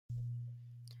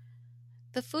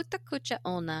The Futa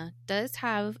Kuchaona does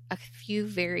have a few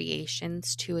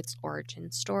variations to its origin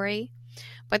story,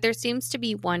 but there seems to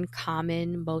be one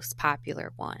common, most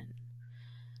popular one.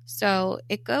 So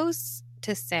it goes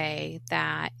to say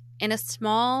that in a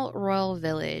small royal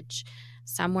village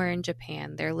somewhere in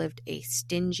Japan, there lived a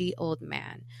stingy old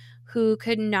man who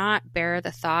could not bear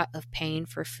the thought of paying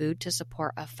for food to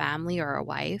support a family or a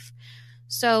wife,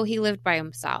 so he lived by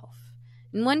himself.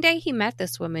 And one day he met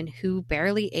this woman who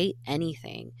barely ate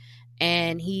anything,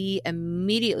 and he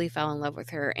immediately fell in love with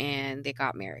her and they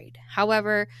got married.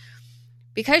 However,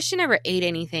 because she never ate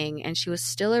anything and she was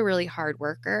still a really hard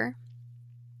worker,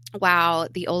 while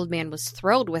the old man was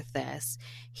thrilled with this,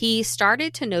 he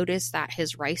started to notice that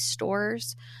his rice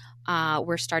stores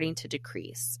were starting to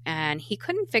decrease. And he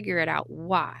couldn't figure it out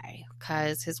why,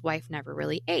 because his wife never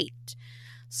really ate.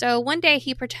 So one day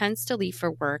he pretends to leave for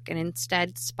work and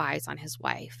instead spies on his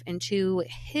wife. And to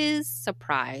his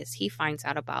surprise, he finds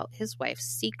out about his wife's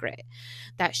secret,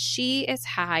 that she is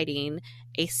hiding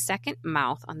a second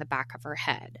mouth on the back of her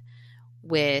head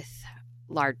with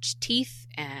large teeth,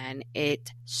 and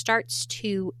it starts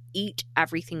to eat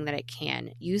everything that it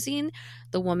can, using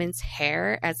the woman's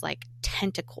hair as like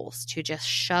tentacles to just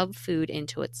shove food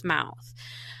into its mouth.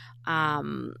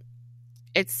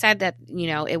 It's said that,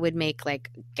 it would make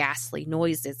like ghastly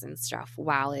noises and stuff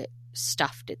while it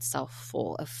stuffed itself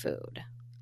full of food.